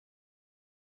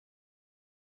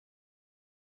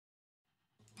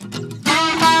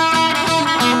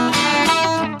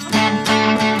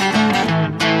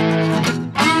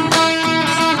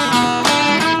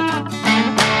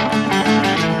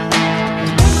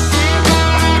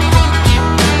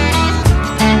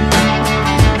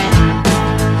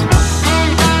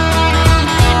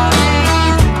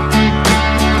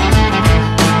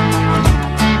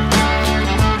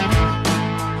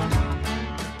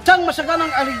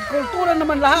kultura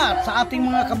naman lahat sa ating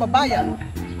mga kababayan.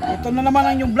 Ito na naman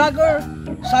ang inyong vlogger,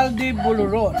 Saldi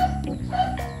Buluron.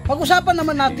 Pag-usapan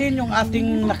naman natin yung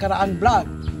ating nakaraang vlog.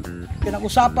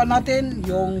 Pinag-usapan natin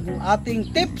yung ating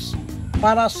tips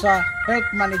para sa health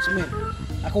management,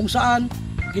 na kung saan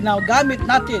ginagamit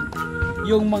natin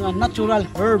yung mga natural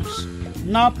herbs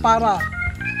na para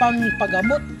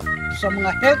pangpagamot sa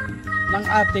mga health ng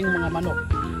ating mga manok.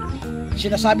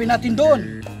 Sinasabi natin doon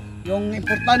yung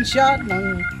importansya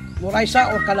ng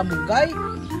muraysa o kalamugay,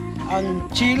 ang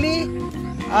chili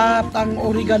at ang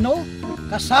oregano,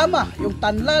 kasama yung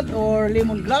tanlad or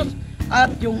lemongrass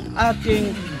at yung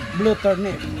ating blue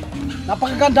turnip.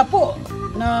 Napakaganda po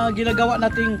na ginagawa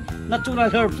nating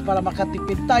natural herbs para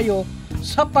makatipid tayo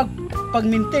sa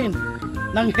pag-maintain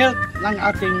ng health ng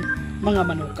ating mga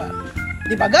manukan.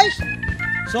 Di ba guys?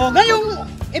 So ngayong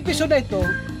episode na ito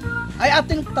ay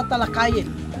ating tatalakayin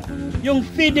yung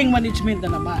feeding management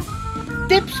na naman.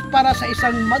 Tips para sa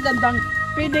isang magandang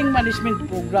feeding management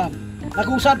program, na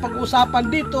kung saan pag-usapan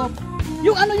dito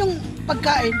yung ano yung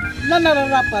pagkain na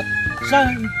nararapat sa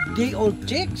day-old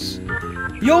chicks,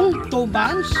 yung 2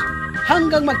 months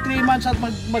hanggang mag 3 months at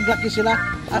maglaki sila,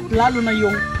 at lalo na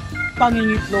yung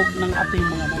pangingitlog ng ating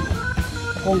mga manok.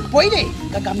 Kung pwede,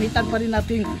 gagamitan pa rin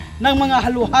natin ng mga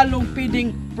halo-halong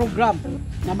feeding program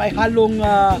na may halong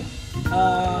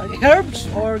herbs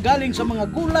or galing sa mga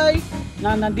gulay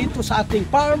na nandito sa ating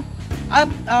farm, at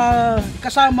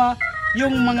kasama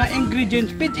yung mga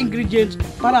ingredients, feed ingredients,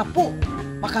 para po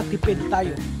makatipid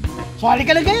tayo. So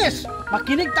halika na guys,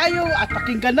 makinig tayo at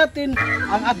pakinggan natin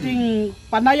ang ating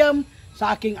panayam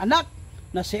sa aking anak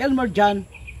na si Elmer John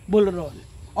Buluron.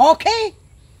 Okay?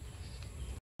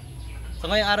 So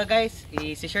ngayong araw guys,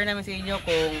 i-share namin sa inyo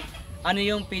kung ano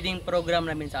yung feeding program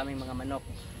namin sa aming mga manok.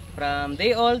 From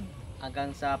day old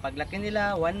hanggang sa paglaki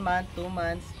nila, 1 month, 2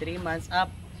 months, 3 months up,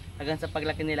 hanggang sa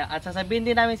paglaki nila. At sasabihin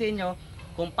din namin sa inyo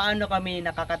kung paano kami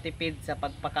nakakatipid sa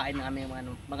pagpakain ng aming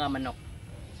mga manok.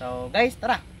 So guys,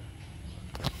 tara!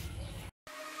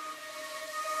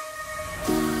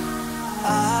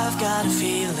 I've got a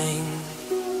feeling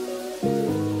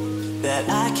that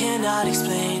I cannot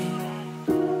explain.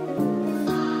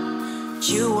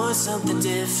 You want something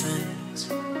different,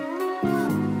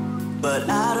 but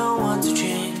I don't want to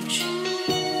change.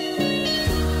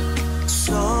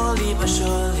 Slowly but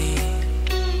surely,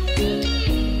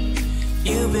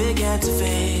 you began to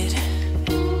fade.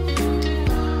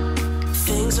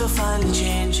 Things were finally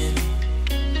changing,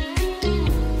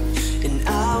 and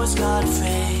I was not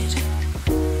afraid.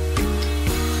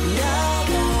 Now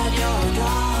that you're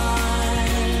gone,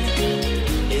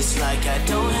 it's like I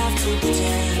don't have to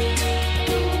pretend.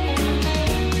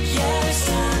 Yeah, it's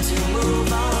time to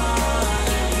move on.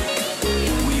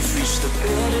 We've reached the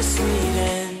bittersweet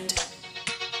end.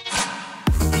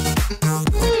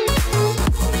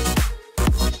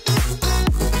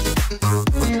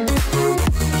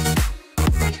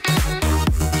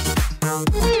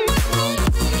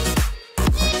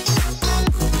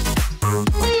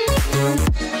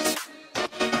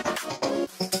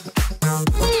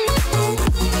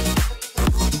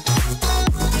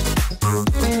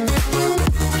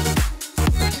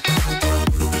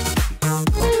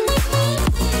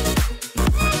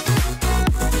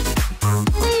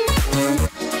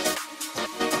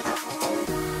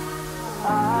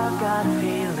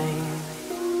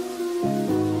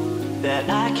 That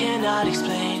I cannot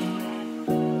explain.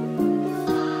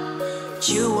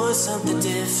 You want something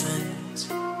different,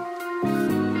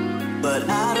 but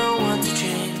I don't want to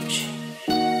change.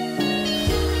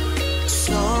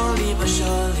 Slowly but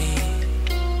surely,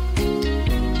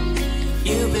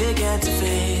 you began to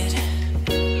fade.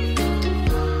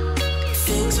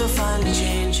 Things were finally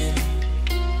changing,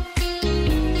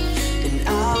 and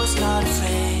I was not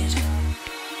afraid.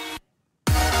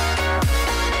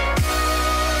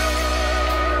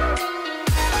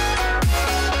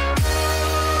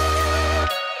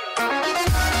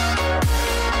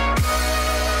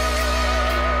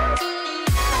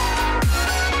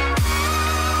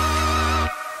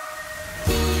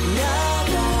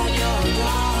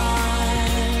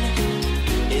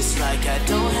 It's like I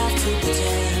don't have to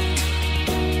pretend.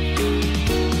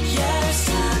 Yeah, it's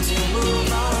time to move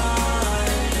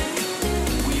on.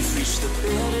 We've reached the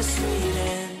bittersweet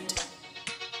end.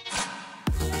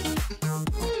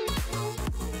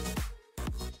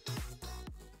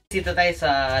 Dito tayo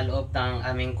sa loob ng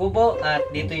aming kubo, at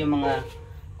dito yung mga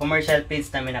commercial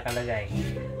feeds namin nakalagay.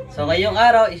 So ngayong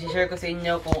araw, isi-share ko sa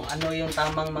inyo kung ano yung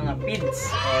tamang mga feeds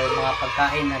o mga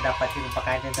pagkain na dapat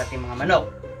pinapakain sa ating mga manok.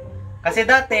 Kasi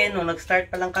dati, nung nag-start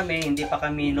pa lang kami, hindi pa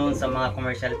kami known sa mga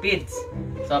commercial feeds.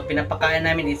 So, pinapakain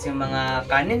namin is yung mga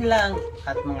kanin lang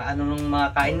at mga anong mga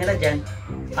kain nila dyan.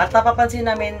 At napapansin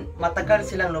namin, matagal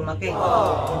silang lumaki.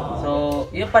 So,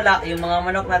 yun pala, yung mga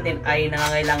manok natin ay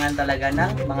nangangailangan talaga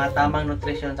ng mga tamang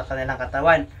nutrisyon sa kanilang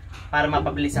katawan para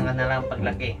mapabilis ang kanilang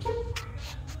paglaki.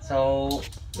 So,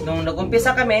 nung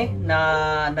nag-umpisa kami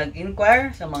na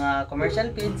nag-inquire sa mga commercial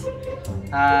feeds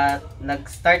at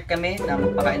nag-start kami na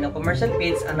magpakain ng commercial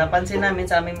feeds, ang napansin namin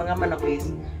sa aming mga manok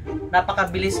is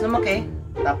napakabilis lumaki,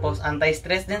 tapos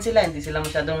anti-stress din sila, hindi sila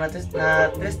masyadong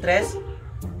na-stress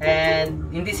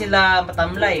and hindi sila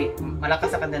matamlay,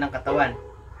 malakas sa kanilang katawan.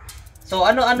 So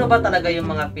ano-ano ba talaga yung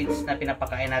mga feeds na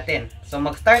pinapakain natin? So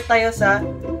mag-start tayo sa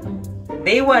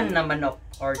day 1 na manok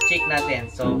or chick natin.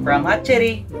 So from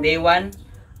hatchery, day 1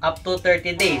 up to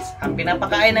 30 days. Ang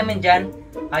pinapakain namin dyan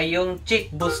ay yung chick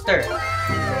booster.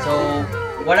 So,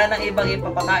 wala nang ibang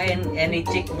ipapakain. Any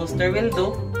chick booster will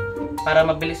do para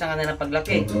mabilis ang kanilang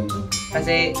paglaki.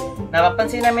 Kasi,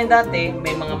 napapansin namin dati,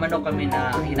 may mga manok kami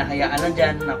na hinahayaan na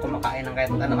dyan na kumakain ng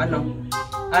kahit ano-ano.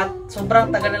 At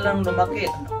sobrang tagal na lang lumaki.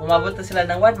 Umabot na sila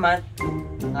ng 1 month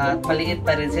at maliit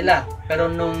pa rin sila. Pero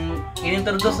nung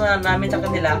inintroduce na namin sa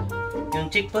kanila,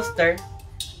 yung chick booster,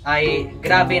 ay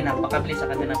grabe, napakabilis sa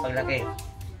kanilang paglaki.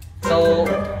 So,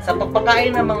 sa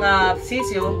pagpakain ng mga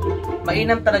sisyo,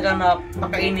 mainam talaga na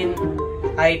pakainin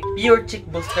ay pure chick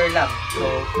booster lang. So,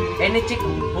 any chick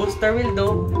booster will do.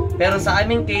 Pero sa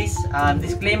aming case,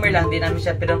 disclaimer lang, di namin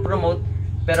siya pinopromote.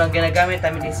 Pero ang ginagamit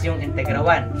namin is yung Integra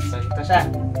 1. So, ito siya.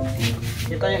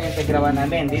 Ito yung Integra 1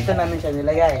 namin. Dito namin siya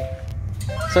nilagay.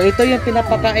 So, ito yung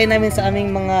pinapakain namin sa aming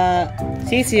mga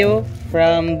sisyo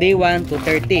from day 1 to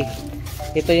 30.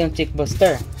 Ito yung chick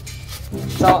booster.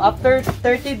 So, after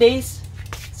 30 days,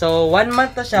 so 1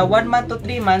 month na siya, 1 month to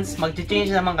 3 months,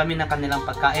 mag-change naman kami ng kanilang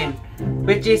pagkain.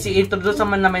 Which is, i-introduce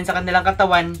naman sa kanilang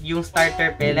katawan yung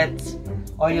starter pellets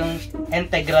o yung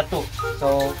Integra 2.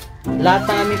 So,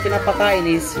 lahat ng aming pinapakain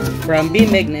is from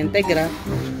BMEG na Integra.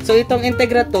 So, itong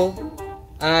Integra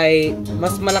 2 ay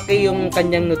mas malaki yung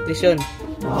kanyang nutrisyon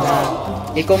na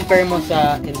i-compare mo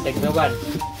sa Integra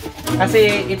 1.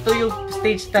 Kasi ito yung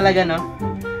stage talaga, no?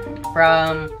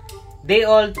 From day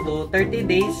old to 30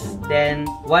 days, then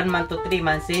 1 month to 3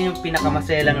 months, yun yung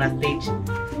pinakamasaya lang na stage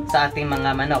sa ating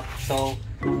mga manok. So,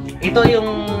 ito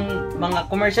yung mga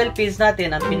commercial feeds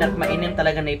natin, ang pinakmainim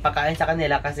talaga na ipakain sa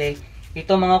kanila kasi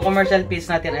ito mga commercial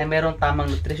feeds natin ay mayroong tamang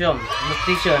nutrition.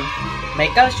 May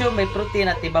calcium, may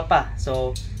protein at iba pa.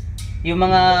 So, yung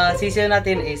mga sisiyo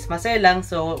natin is masaya lang,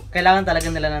 so kailangan talaga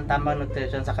nila ng tamang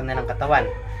nutrition sa kanilang katawan.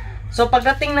 So,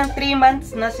 pagdating ng 3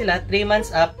 months na sila, 3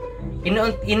 months up,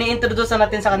 ini-introduce na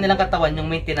natin sa kanilang katawan yung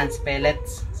maintenance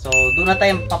pellets. So, doon na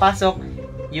tayo papasok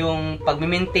yung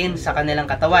pag-maintain sa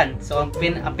kanilang katawan. So, ang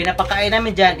pinapakain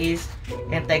namin dyan is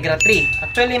Integra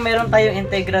 3. Actually, meron tayong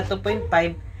Integra 2.5,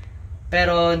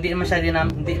 pero hindi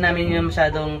namin yung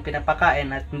masyadong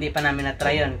pinapakain at hindi pa namin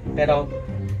na-try yun. Pero,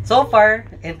 so far,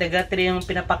 Integra 3 yung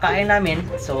pinapakain namin.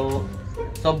 So,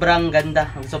 sobrang ganda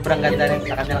rin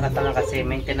sa kanilang katawan kasi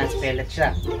maintenance pellet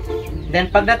siya. Then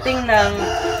pagdating ng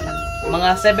mga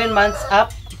 7 months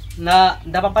up, na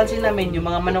napapansin namin yung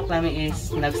mga manok namin is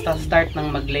nag-start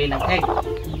ng mag-lay ng egg.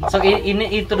 So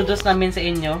ini-introduce namin sa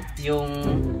inyo yung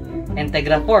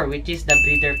Integra 4, which is the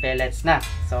breeder pellets na.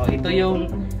 So ito yung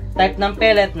type ng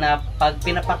pellet na pag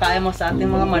pinapakain mo sa ating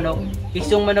mga manok, is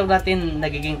yung manok natin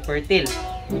nagiging fertile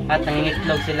at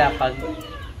nangingitlog sila pag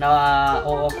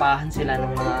na-uupahan sila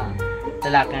ng mga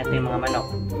lalaki natin mga manok.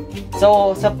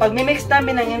 So, sa pagmimix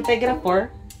namin ng Integra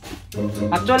 4,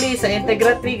 actually sa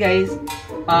Integra 3 guys,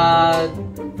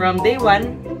 from day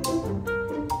 1,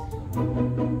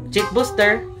 chick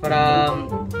booster, from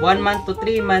 1 month to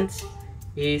 3 months,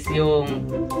 is yung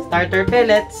starter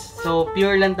pellets. So,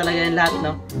 pure lang talaga yung lahat,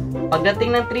 no?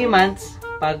 Pagdating ng 3 months,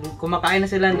 pag kumakain na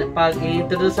sila, pag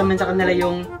i-introduce namin sa kanila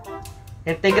yung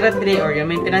Integra 3 or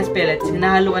yung maintenance pellets,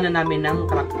 hinahaluan na namin ng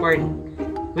crack corn,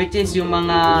 which is yung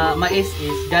mga mais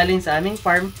is galing sa aming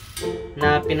farm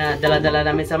na pinadala-dala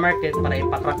namin sa market para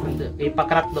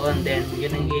ipacrack doon, then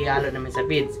yun ang ihalo namin sa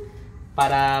feeds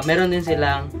para meron din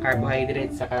silang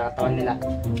carbohydrates sa katawan nila.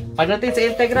 Pagdating sa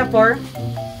Integra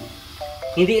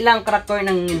 4, hindi lang crack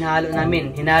corn ang hinahalo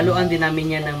namin, hinaluan din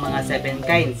namin yan ng mga 7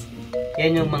 kinds.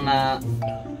 Yan yung mga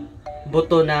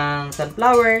buto ng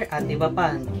sunflower at iba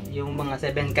pa, yung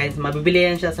mga 7 kinds. Mabibili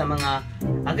yan siya sa mga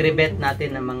agribet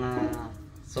natin na mga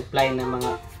supply ng mga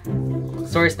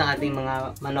source ng ating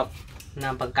mga manok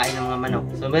na pagkain ng mga manok.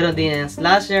 So meron din yung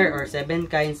slasher or 7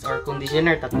 kinds or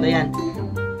conditioner, tatlo yan.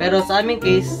 Pero sa aming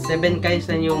case, 7 kinds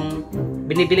lang yung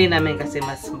binibili namin kasi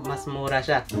mas mura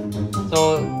siya.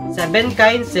 So 7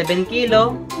 kinds, 7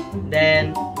 kilo.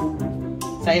 Then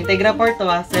sa Integra Porto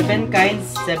 7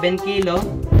 kinds, 7 kilo.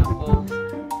 Tapos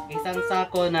isang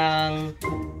sako ng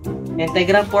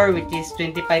Integra 4 which is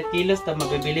 25 kilos. So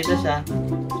mabibili to siya.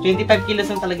 25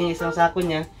 kilos ang talagang isang sako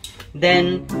niya.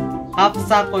 Then half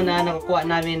sako na nakukuha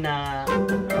namin na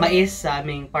mais sa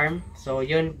aming farm. So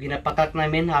yun, ginapakak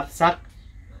namin half sack.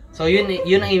 So yun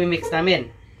ang i-mix namin.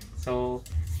 So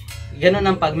ganun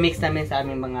ang pag-mix namin sa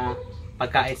aming mga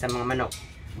pagkain sa mga manok.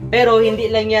 Pero hindi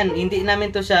lang yan, hindi namin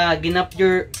to siya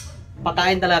ginapure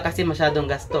pagkain talaga kasi masyadong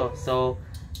gasto. So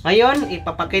ngayon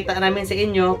ipapakita namin sa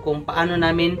inyo kung paano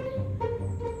namin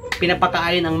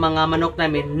pinapakain ang mga manok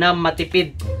namin na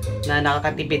matipid, na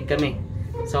nakakatipid kami.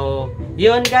 So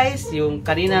yun guys, yung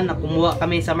kanina na kumuha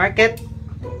kami sa market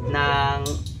ng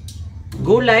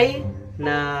gulay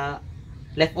na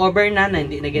leftover na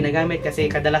hindi na ginagamit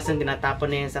kasi kadalasan tinatapon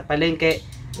na yun sa palengke.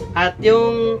 At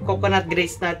yung coconut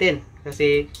grease natin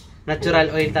kasi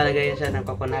natural oil talaga yun siya ng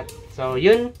coconut. So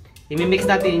yun, imimix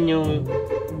natin yung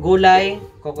gulay,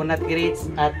 coconut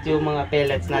grease at yung mga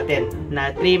pellets natin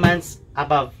na 3 months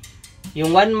above.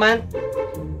 Yung 1 month,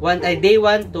 day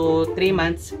 1 to 3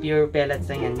 months, pure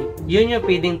pellets na yan. Yun yung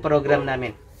feeding program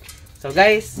namin. So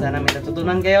guys, sana may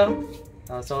natutunan kayo.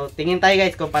 So tingin tayo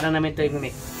guys kung paano namin ito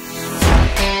i-mix.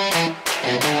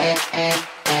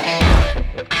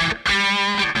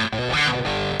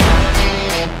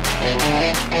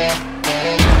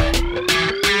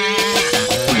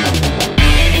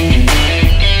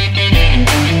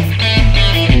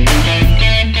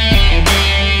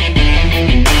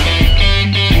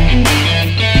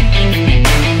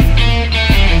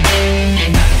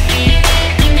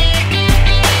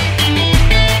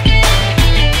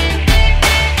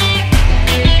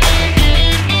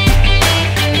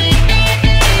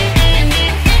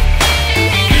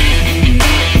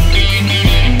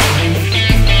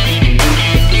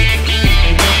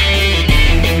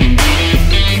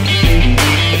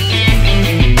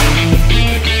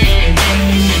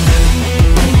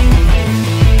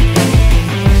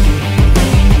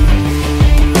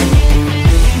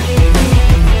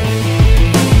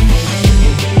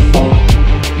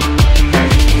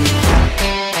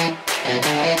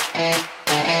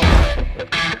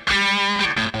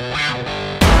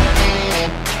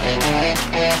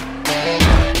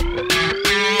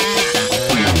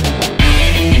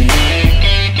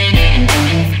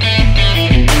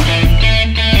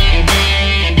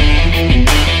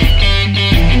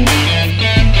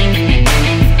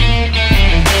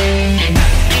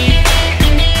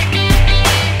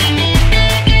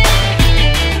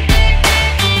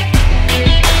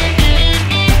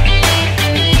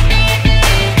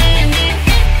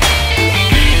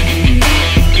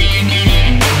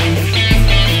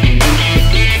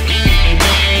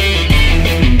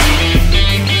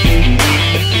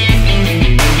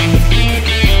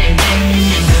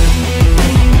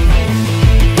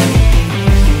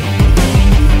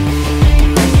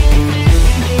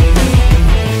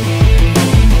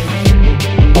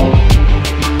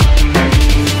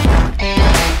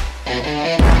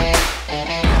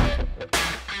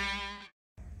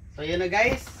 So yun na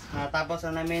guys, natapos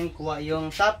na namin kuha yung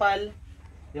sapal,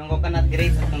 yung coconut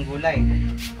grates at yung gulay.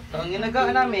 So ang ginagawa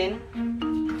namin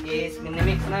is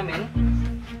minimix namin.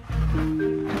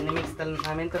 Minimix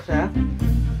namin to siya.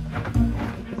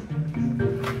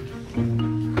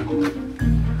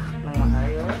 Nang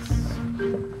maayos.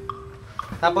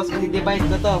 Tapos i-divide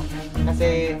ko to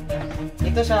kasi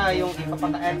ito siya yung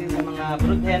ipapakain sa mga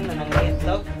brood hen na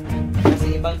nangiitlog.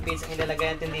 Kasi ibang feeds ang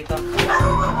ilalagay natin dito.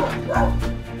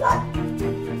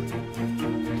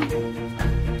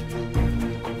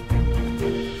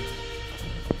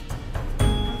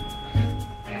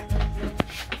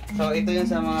 So ito yung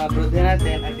sa mga brood hen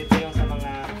natin at ito yung sa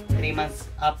mga 3 months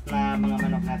up na mga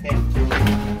manok natin.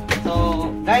 So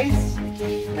guys,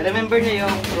 remember nyo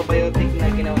yung probiotic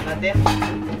na ginawa natin.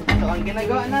 So ang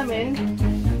ginagawa namin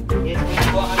is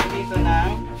kukuha kami dito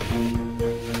ng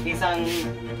isang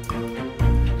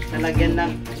nalagyan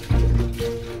lang.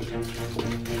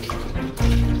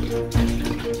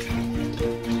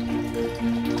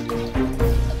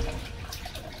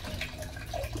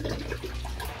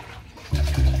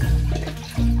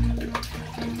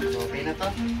 Okay na to.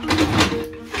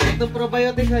 Itong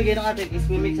probiotics na ginawa natin is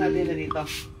mimix natin na dito.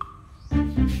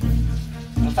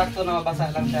 Sakto na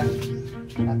mabasa lang siya.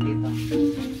 At dito.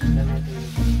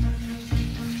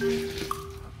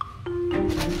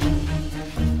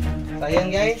 So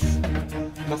ayan guys,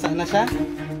 basa na siya.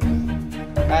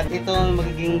 At ito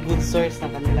magiging good source ng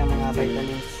kanilang mga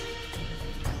vitamins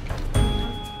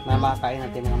na makakain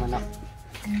natin mga manok.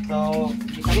 So,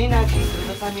 kanina,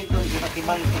 introduce namin ito, iba't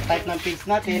ibang type ng feeds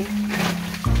natin.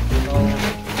 So,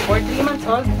 for 3 months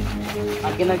old,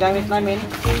 ang ginagamit namin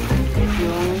is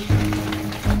yung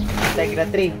Integra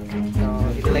 3. So,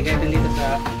 ilalagay ito dito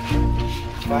sa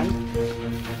 1,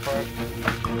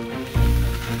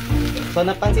 4. So,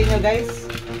 napansin nyo guys,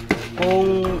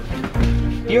 kung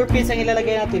pure feeds ang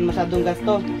ilalagay natin, masyadong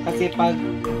gasto. Kasi pag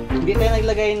hindi tayo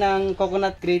naglagay ng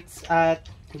coconut grits at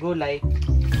gulay,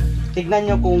 tignan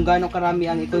nyo kung gaano karami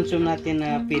ang i-consume natin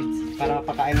na feeds para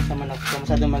mapakain sa manok. So,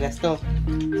 masyadong magasto.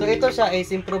 So, ito siya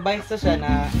is improvised to siya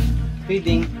na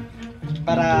feeding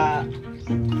para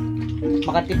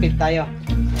makatipid tayo.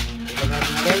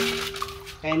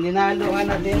 Kaya dinahaluan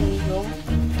natin yung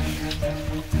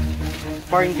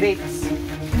corn grits.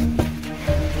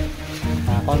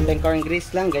 Konting corn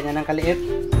grits lang, ganyan ang kaliit.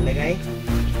 Ilagay.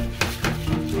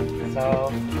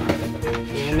 So,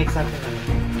 i-mix natin.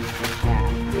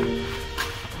 Yan.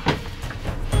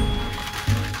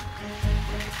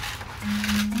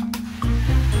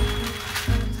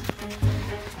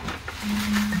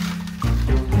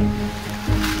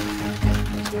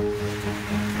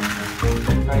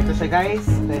 So, ito siya guys.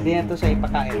 Ready na ito siya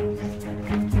ipakain.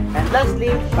 And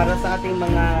lastly, para sa ating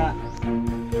mga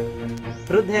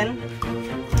brood hen,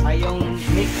 ay yung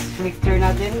mixture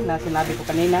natin na sinabi ko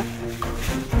kanina.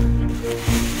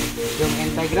 Yung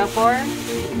Integra 4,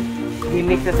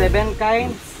 i-mix sa 7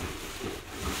 kinds,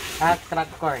 at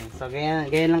cracked corn. So, ganyan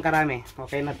lang karami.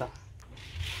 Okay na to.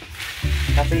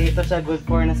 Kasi ito siya good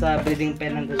for na sa breeding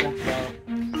pen nando siya. So,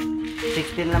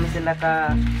 16 lang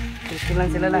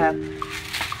sila lahat.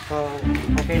 So,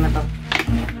 okay na to.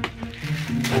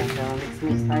 So,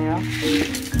 mix tayo.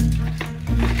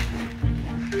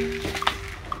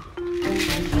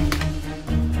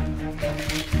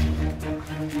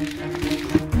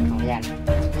 Ayan.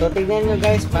 So, tignan nyo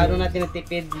guys, paano natin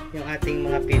natipid yung ating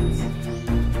mga feeds.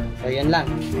 So, yan lang.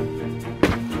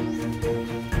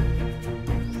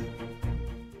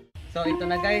 So, ito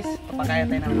na guys, papakaya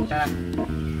tayo ng mga.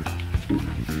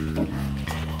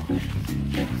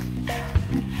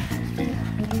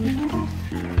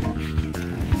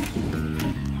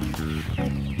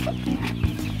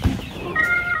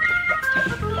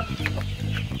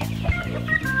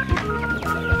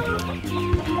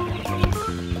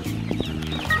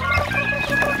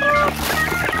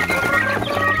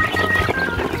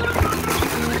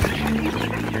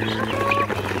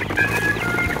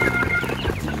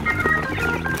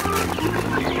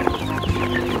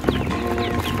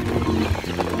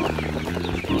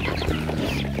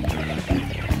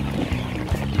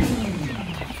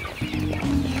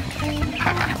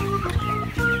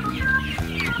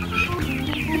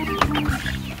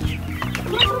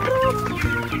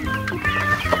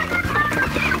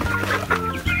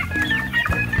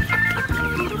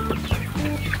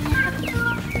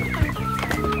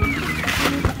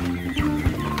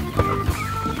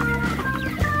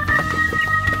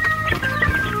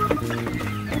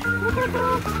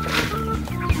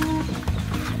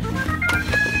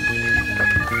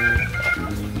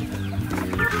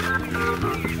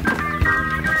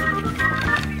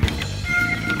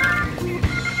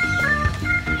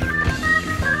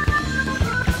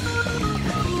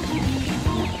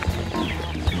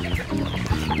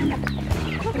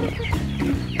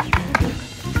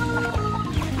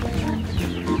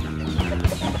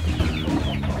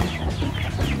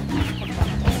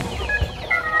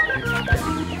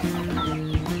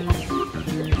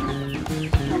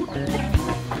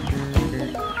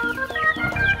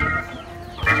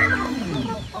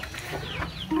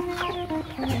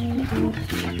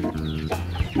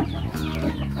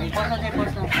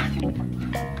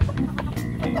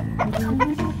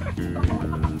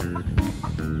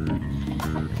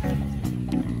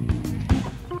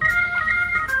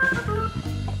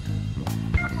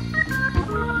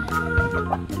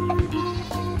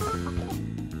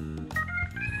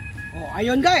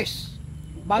 Ayun guys,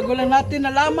 bago lang natin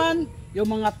nalaman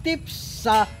yung mga tips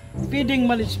sa feeding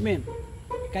management,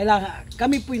 kailangan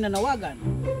kami po'y nanawagan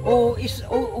o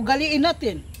ugaliin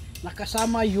natin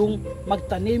nakasama yung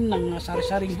magtanim ng mga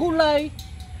sari-saring gulay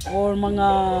o mga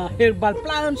herbal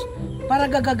plants para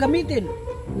gagamitin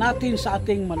natin sa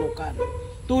ating manukan.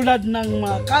 Tulad ng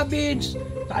mga cabbage,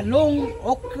 talong,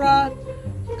 okra,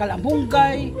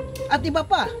 kalamunggay at iba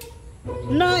pa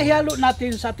na ihalo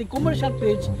natin sa ating commercial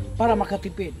feeds para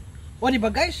makatipid. O di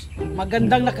ba guys,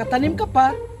 magandang nakatanim ka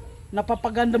pa,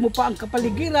 napapaganda mo pa ang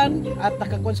kapaligiran at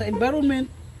nakakuha sa environment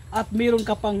at meron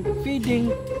ka pang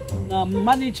feeding na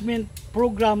management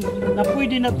program na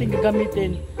pwede natin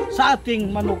gagamitin sa ating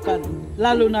manukan,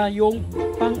 lalo na yung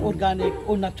pang-organic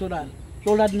o natural.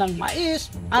 tulad ng mais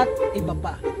at iba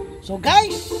pa. So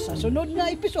guys, sa sunod na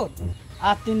episode,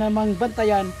 atin namang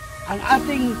bantayan ang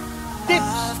ating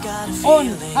tips on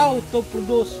how to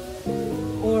produce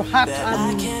or hatch that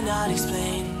I an cannot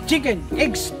explain. chicken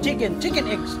eggs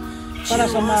para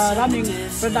sa maraming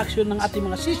production ng ating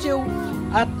mga sisiw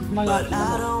at mga But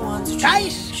I don't want to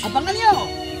guys, abangan nyo!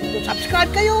 Subscribe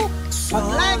kayo,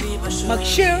 mag-like,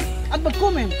 mag-share at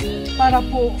mag-comment para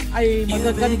po ay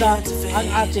magaganda ang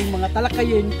ating mga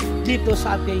talakayin dito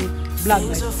sa ating vlog.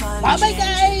 Bye bye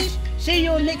guys! See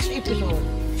you next episode.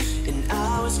 and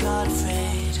I was not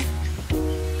afraid.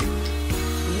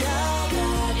 Now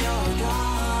that you're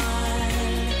gone,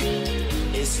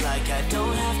 it's like I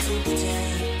don't have to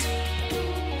pretend.